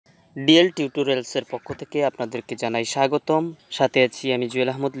DL টিউটোরিয়ালসের পক্ষ থেকে আপনাদেরকে জানাই স্বাগতম। সাথে আছি আমি জুয়েল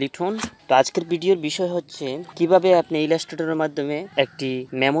আহমদ লিটন। তো আজকের ভিডিওর বিষয় হচ্ছে কিভাবে আপনি ইলাস্ট্রেটরের মাধ্যমে একটি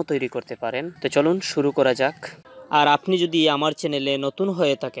মেমো তৈরি করতে পারেন। তো চলুন শুরু করা যাক। আর আপনি যদি আমার চ্যানেলে নতুন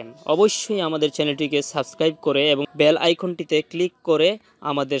হয়ে থাকেন অবশ্যই আমাদের চ্যানেলটিকে সাবস্ক্রাইব করে এবং বেল আইকনটিতে ক্লিক করে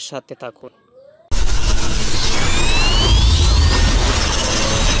আমাদের সাথে থাকুন।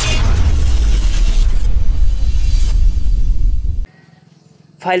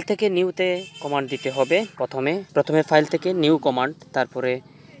 ফাইল থেকে নিউতে কমান্ড দিতে হবে। প্রথমে ফাইল থেকে নিউ কমান্ড, তারপরে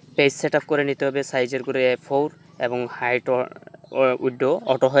পেজ সেট আপ করে নিতে হবে। সাইজের করে A4 এবং হাইট উইডো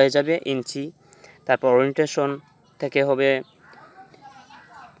অটো হয়ে যাবে ইঞ্চি। তারপর ওরিয়েন্টেশন থেকে হবে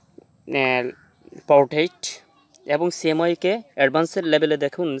পোর্ট্রেট এবং সিএমওয়াইকে অ্যাডভান্সের লেভেলে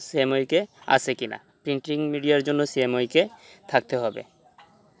দেখুন সিএমওয়াইকে আছে কিনা। প্রিন্টিং মিডিয়ার জন্য সিএমওয়াইকে থাকতে হবে।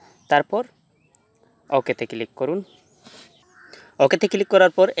 তারপর ওকেতে ক্লিক করুন। ওকেতে ক্লিক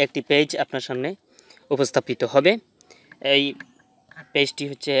করার পর একটি পেজ আপনার সামনে উপস্থাপিত হবে। এই পেজটি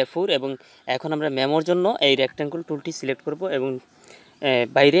হচ্ছে A4 এবং এখন আমরা মেমোর জন্য এই রেক্ট্যাঙ্গল টুলটি সিলেক্ট করব এবং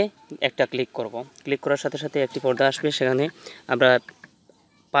বাইরে একটা ক্লিক করব। ক্লিক করার সাথে সাথে একটি পর্দা আসবে, সেখানে আমরা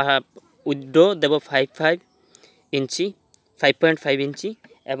উইডো দেব 5.5 ইঞ্চি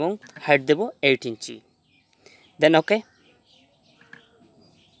এবং হাইট দেব 8 ইঞ্চি। দেন ওকে।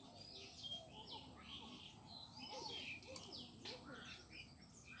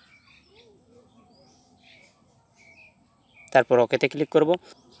 তারপর ওকেতে ক্লিক করব।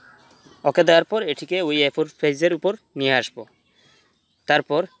 ওকে দেওয়ার পর এটিকে ওই A4 পেজের উপর নিয়ে আসব।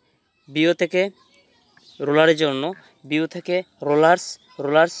 তারপর ভিউ থেকে রোলারের জন্য ভিউ থেকে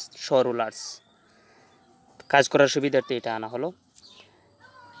রোলার্স কাজ করার সুবিধার্থে এটা আনা হলো।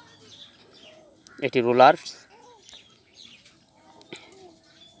 এটি রোলার্স।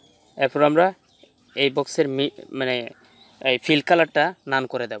 এরপর আমরা এই বক্সের এই ফিল কালারটা নান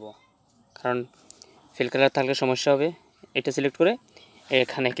করে দেব, কারণ ফিল কালার থাকলে সমস্যা হবে। এটা সিলেক্ট করে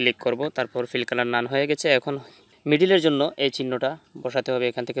এখানে ক্লিক করব। তারপর ফিল কালার নান হয়ে গেছে। এখন মিডিলের জন্য এই চিহ্নটা বসাতে হবে।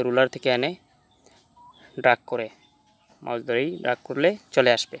 এখান থেকে রুলার থেকে এনে ড্র্যাগ করে মাউস ধরেই ড্র্যাগ করলে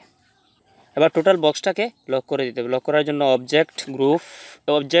চলে আসবে। এবার টোটাল বক্সটাকে লক করে দিতে হবে। লক করার জন্য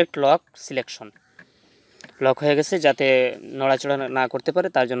অবজেক্ট লক সিলেকশন। লক হয়ে গেছে, যাতে নড়াচড়া না করতে পারে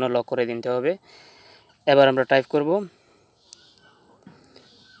তার জন্য লক করে দিতে হবে। এবার আমরা টাইপ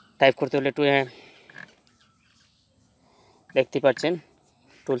করতে হলে দেখতে পাচ্ছেন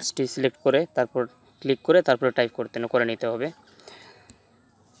টুলসটি সিলেক্ট করে তারপর ক্লিক করে তারপরে টাইপ করে নিতে হবে।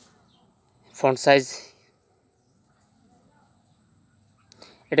 ফন্ট সাইজ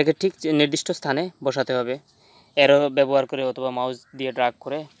এটাকে ঠিক নির্দিষ্ট স্থানে বসাতে হবে। অ্যারো ব্যবহার করে অথবা মাউস দিয়ে ড্র্যাগ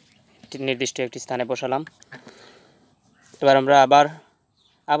করে নির্দিষ্ট একটি স্থানে বসালাম। এবার আমরা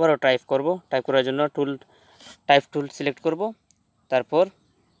আবারও টাইপ করব। টাইপ করার জন্য টাইপ টুল সিলেক্ট করব। তারপর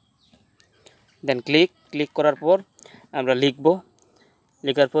দেন ক্লিক করার পর আমরা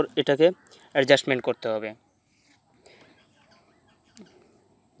লেখার পর এটাকে অ্যাডজাস্টমেন্ট করতে হবে।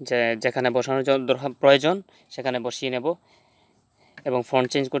 যেখানে বসানোর প্রয়োজন সেখানে বসিয়ে নেব এবং ফন্ট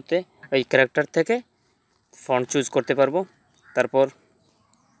চেঞ্জ করতে ওই ক্যারেক্টার থেকে ফন্ট চুজ করতে পারবো। তারপর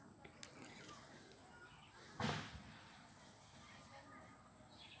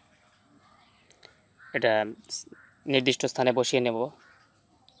এটা নির্দিষ্ট স্থানে বসিয়ে নেব,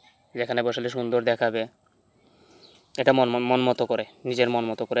 যেখানে বসালে সুন্দর দেখাবে। এটা মন মতো করে, নিজের মন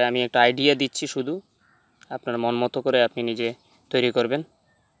মতো করে। আমি একটা আইডিয়া দিচ্ছি শুধু, আপনার মন মতো করে আপনি নিজে তৈরি করবেন।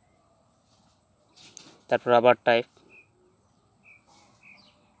 তারপর আবার টাইপ,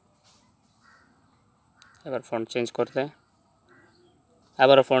 এবার ফন্ট চেঞ্জ করতে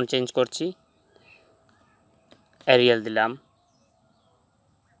আবারও ফন্ট চেঞ্জ করছি, এরিয়াল দিলাম।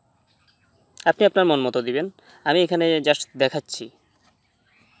 আপনি আপনার মন মতো দিবেন, আমি এখানে জাস্ট দেখাচ্ছি।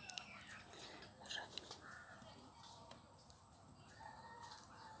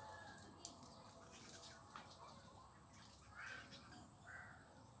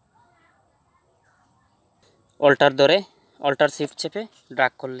 অল্টার শিফট চেপে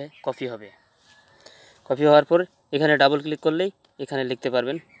ড্র্যাগ করলে কপি হবে। কপি হওয়ার পর এখানে ডাবল ক্লিক করলেই এখানে লিখতে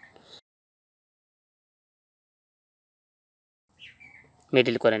পারবেন।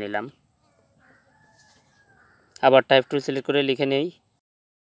 মিডিল করে নিলাম। আবার টাইপ টুল সিলেক্ট করে লিখে নেই।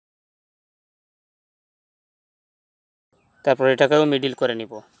 তারপর এটাকেও মিডিল করে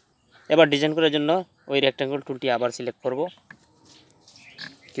নিব। এবার ডিজাইন করার জন্য ওই রেক্ট্যাঙ্গল টুলটি আবার সিলেক্ট করব,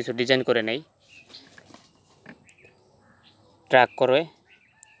 কিছু ডিজাইন করে নেই। ড্র্যাগ করে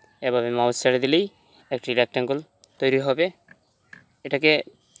এভাবে মাউস ছেড়ে দিলেই একটি রেক্ট্যাঙ্গল তৈরি হবে। এটাকে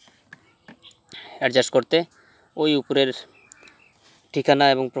অ্যাডজাস্ট করতে ওই উপরের ঠিকানা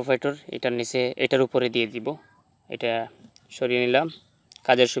এবং প্রোভাইডার এটার নিচে এটার উপরে দিয়ে দিব। এটা সরিয়ে নিলাম,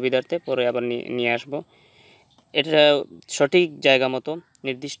 কাজের সুবিধার্থে পরে আবার নিয়ে আসব। এটা সঠিক জায়গা মতো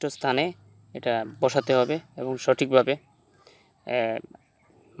নির্দিষ্ট স্থানে এটা বসাতে হবে এবং সঠিকভাবে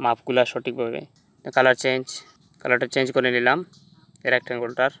মাপগুলা সঠিকভাবে। কালারটা চেঞ্জ করে নিলাম।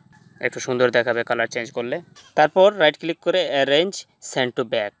 রেক্ট্যাঙ্গলটার একটু সুন্দর দেখাবে কালার চেঞ্জ করলে। তারপর রাইট ক্লিক করে অ্যারেঞ্জ সেন্ড টু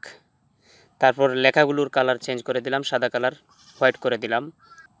ব্যাক। তারপর লেখাগুলোর কালার চেঞ্জ করে দিলাম, সাদা কালার হোয়াইট করে দিলাম।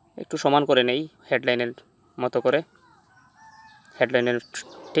 একটু সমান করে নেই হেডলাইনের মতো করে, হেডলাইনের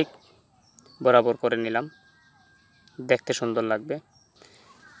ঠিক বরাবর করে নিলাম, দেখতে সুন্দর লাগবে।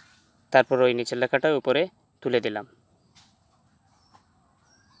 তারপর ওই নিচের লেখাটা উপরে তুলে দিলাম।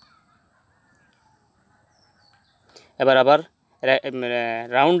 এবার আবার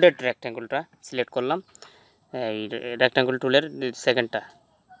রাউন্ডেড রেক্ট্যাঙ্গলটা সিলেক্ট করলাম, এই রেক্ট্যাঙ্গল টুলের সেকেন্ডটা।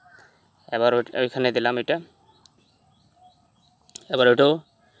 এবার ওইখানে দিলাম এটা। এবার ওইটাও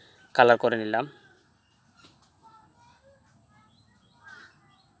কালার করে নিলাম।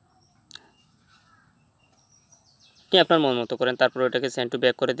 কি আপনার মন মতো করেন। তারপর ওইটাকে সেন্ড টু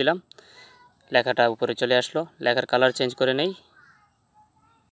ব্যাক করে দিলাম। লেখাটা উপরে চলে আসলো। লেখার কালার চেঞ্জ করে নেই।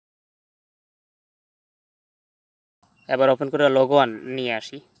 এবার ওপেন করে লোগো নিয়ে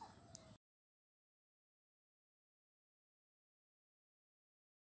আসি।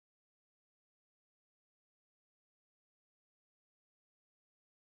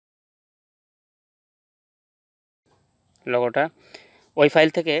 লোগোটা ওই ফাইল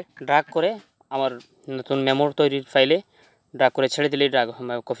থেকে ড্রাগ করে আমার নতুন মেমোর তৈরির ফাইলে ড্রাগ করে ছেড়ে দিলেই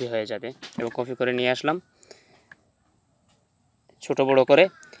কপি হয়ে যাবে। এবং কপি করে নিয়ে আসলাম। ছোট বড় করে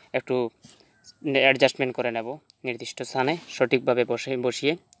একটু অ্যাডজাস্টমেন্ট করে নেব নির্দিষ্ট স্থানে সঠিকভাবে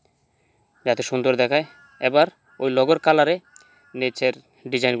বসিয়ে যাতে সুন্দর দেখায়। এবার ওই লোগোর কালারে নিচের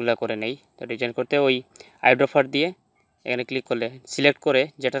ডিজাইনগুলো করে নেই। তো ডিজাইন করতে ওই আইড্রপার দিয়ে এখানে ক্লিক করলে সিলেক্ট করে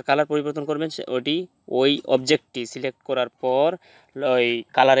যেটার কালার পরিবর্তন করবেন ওই অবজেক্টটি সিলেক্ট করার পর ওই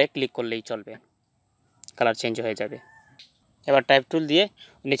কালারে ক্লিক করলেই চলবে, কালার চেঞ্জ হয়ে যাবে। এবার টাইপ টুল দিয়ে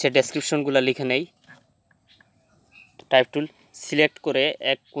নিচের ডেসক্রিপশনগুলো লিখে নেই। টাইপ টুল সিলেক্ট করে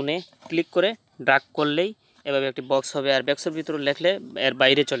এক কোণে ক্লিক করে ড্রাগ করলেই এভাবে একটি বক্স হবে। আর বক্সের ভিতরে লেখলে এর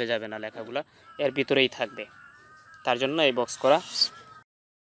বাইরে চলে যাবে না, লেখাগুলো এর ভিতরেই থাকবে। তার জন্য এই বক্স করা।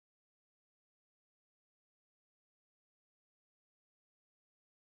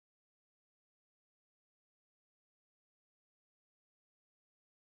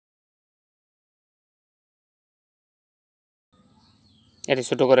 এটি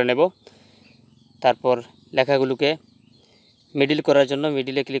ছোটো করে নেব। তারপর লেখাগুলোকে মিডিল করার জন্য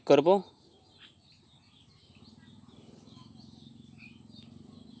মিডিলে ক্লিক করব।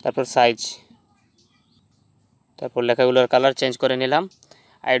 তারপর সাইজ, তারপর লেখাগুলোর কালার চেঞ্জ করে নিলাম।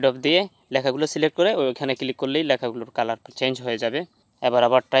 আইডব দিয়ে লেখাগুলো সিলেক্ট করে ওইখানে ক্লিক করলেই লেখাগুলোর কালার চেঞ্জ হয়ে যাবে। এবার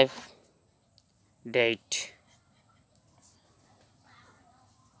আবার টাইপ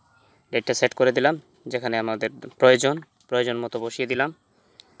ডেটটা সেট করে দিলাম, যেখানে আমাদের প্রয়োজন মতো বসিয়ে দিলাম।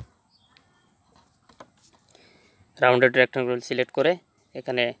 রাউন্ডেড রেক্ট্যাঙ্গল সিলেক্ট করে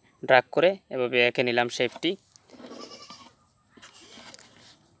এখানে ড্রাগ করে এভাবে এঁকে নিলাম শেপটি।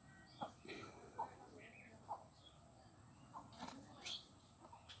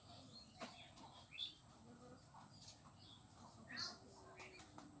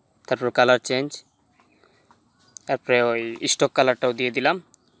 তারপর কালার চেঞ্জ, তারপরে ওই স্টক কালারটাও দিয়ে দিলাম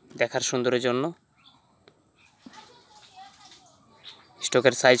দেখার সুন্দরের জন্য।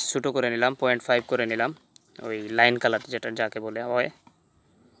 স্টকের সাইজ ছোটো করে নিলাম, 0.5 করে নিলাম, ওই লাইন কালার যেটা যাকে বলে হয়।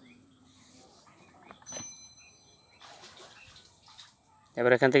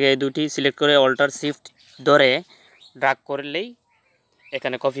 এবার এখান থেকে এই দুটি সিলেক্ট করে অল্টার শিফট ধরে ড্রাগ করলেই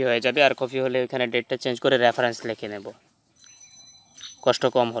এখানে কপি হয়ে যাবে। আর কপি হলে এখানে ডেটটা চেঞ্জ করে রেফারেন্স লিখে নেব, কষ্ট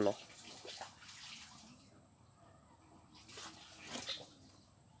কম হলো।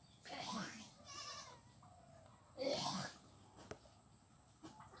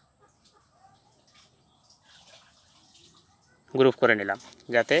 গ্রুপ করে নিলাম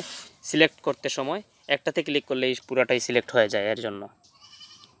যাতে সিলেক্ট করতে সময় একটাতে ক্লিক করলেই পুরাটাই সিলেক্ট হয়ে যায়, এর জন্য।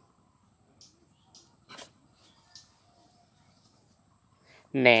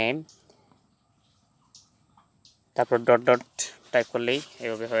 নেম, তারপর ডট ডট টাইপ করলেই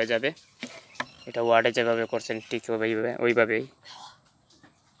এভাবে হয়ে যাবে। এটা ওয়ার্ডে যেভাবে করছেন ঠিক ওইভাবেই।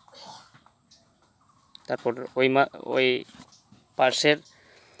 তারপর ওই পাশের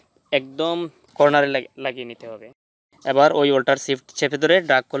একদম কর্নারে লাগিয়ে নিতে হবে। এবার ওই অল্টার শিফট চেপে ধরে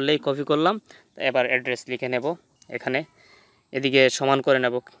ড্রাগ করলেই কপি করলাম। এবার অ্যাড্রেস লিখে নেব এখানে, এদিকে সমান করে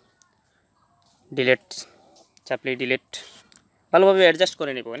নেব, ডিলেট চাপলেই ডিলেট। ভালোভাবে অ্যাডজাস্ট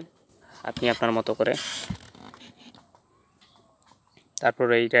করে নেবেন আপনি আপনার মতো করে। তারপর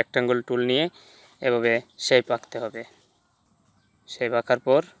এই রেক্ট্যাঙ্গল টুল নিয়ে এভাবে শেপ আঁকতে হবে। শেপ আঁকার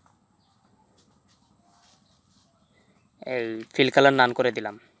পর এই ফিল কালার নান করে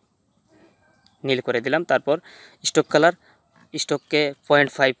দিলাম, নীল করে দিলাম। তারপর স্ট্রোক কালার, স্ট্রোককে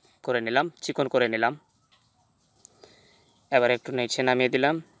 0.5 করে নিলাম, চিকন করে নিলাম। এবার একটু নিচে নামিয়ে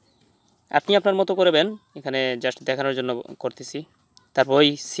দিলাম। আপনি আপনার মতো করবেন, এখানে জাস্ট দেখানোর জন্য করতেছি। তারপর ওই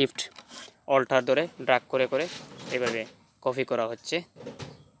শিফট অল্টার ধরে ড্র্যাগ করে করে এভাবে কপি করা হচ্ছে।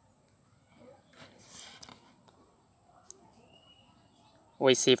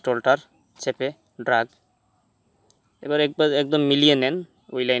 ওই শিফট অল্টার চেপে ড্র্যাগ। এবার একবার একদম মিলিয়ে নেন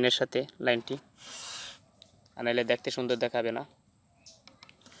ওই লাইনের সাথে লাইনটি, আর নাহলে দেখতে সুন্দর দেখাবে না।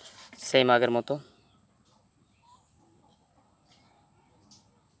 সেম আগের মতো।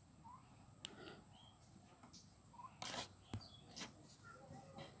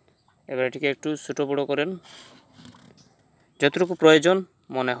 এবার এটিকে একটু ছোটো বড়ো করেন, যতটুকু প্রয়োজন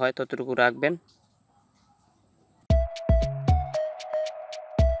মনে হয় ততটুকু রাখবেন।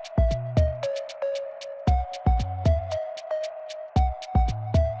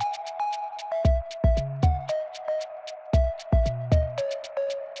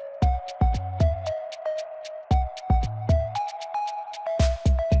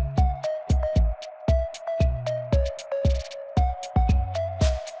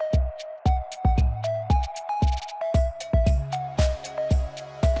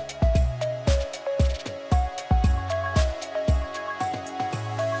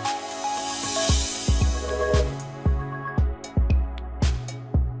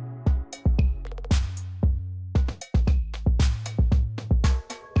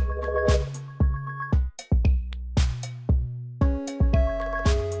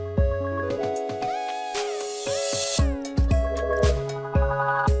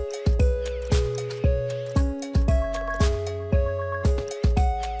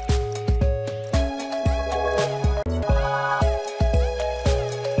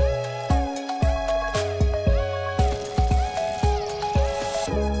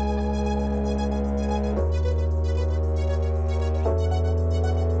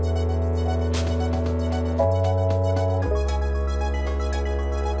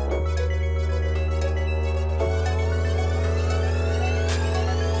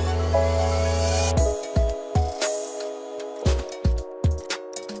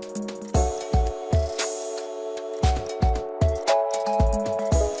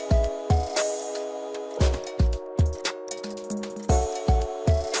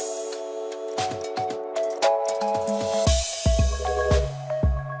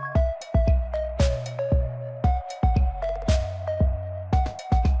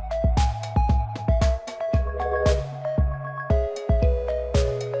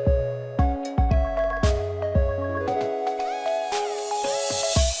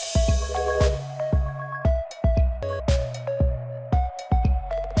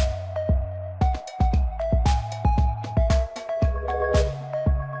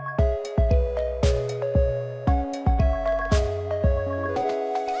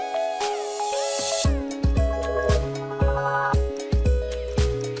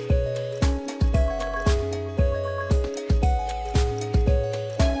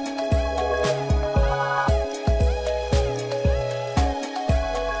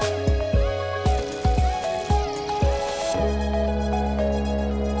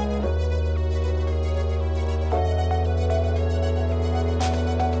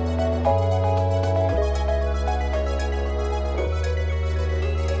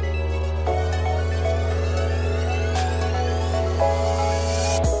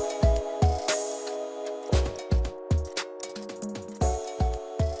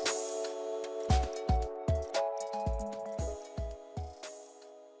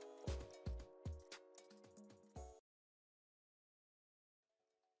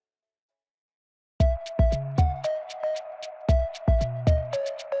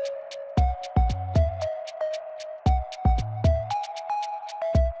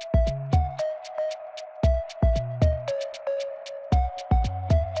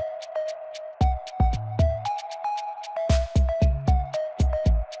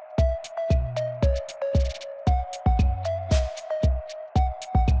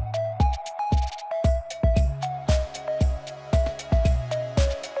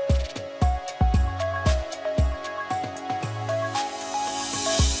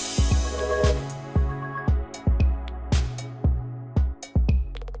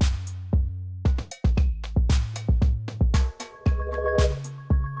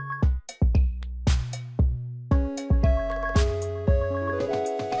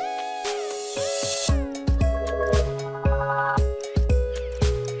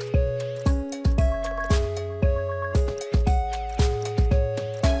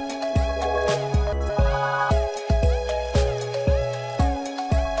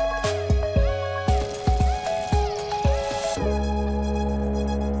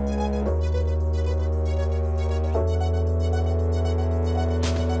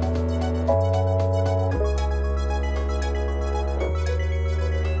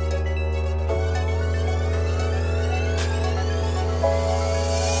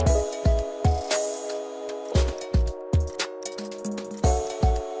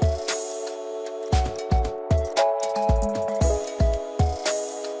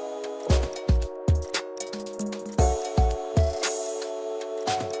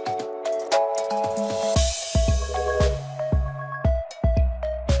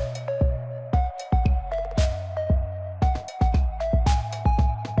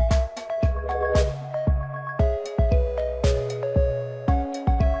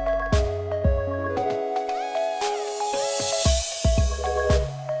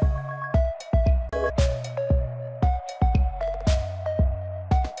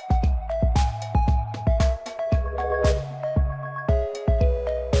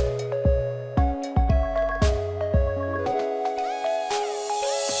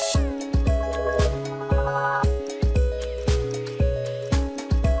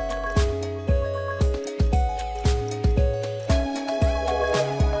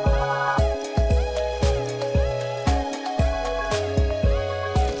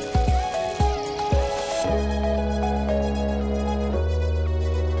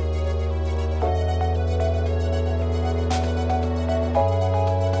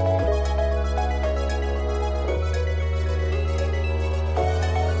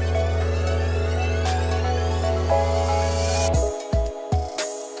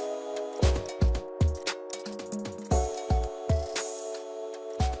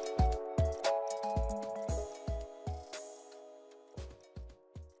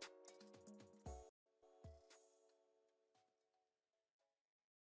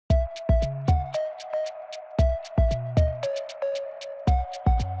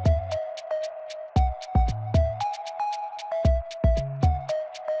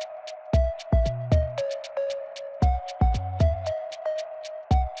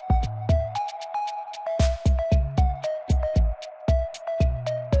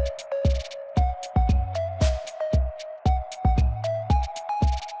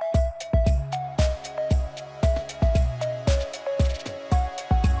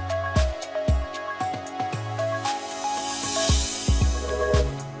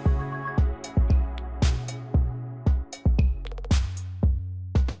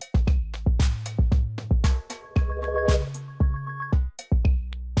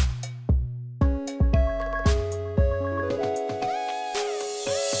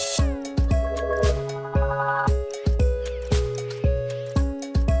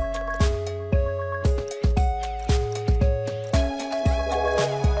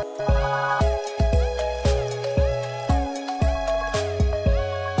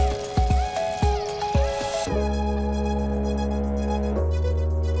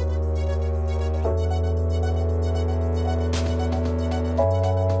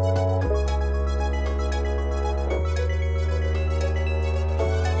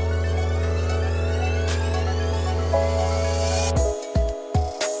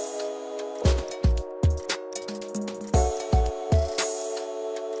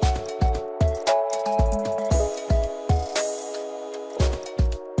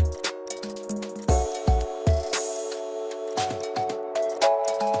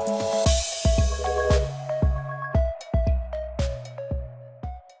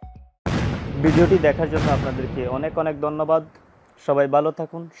 ভিডিওটি দেখার জন্য আপনাদেরকে অনেক অনেক ধন্যবাদ। সবাই ভালো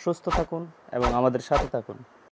থাকুন, সুস্থ থাকুন এবং আমাদের সাথে থাকুন।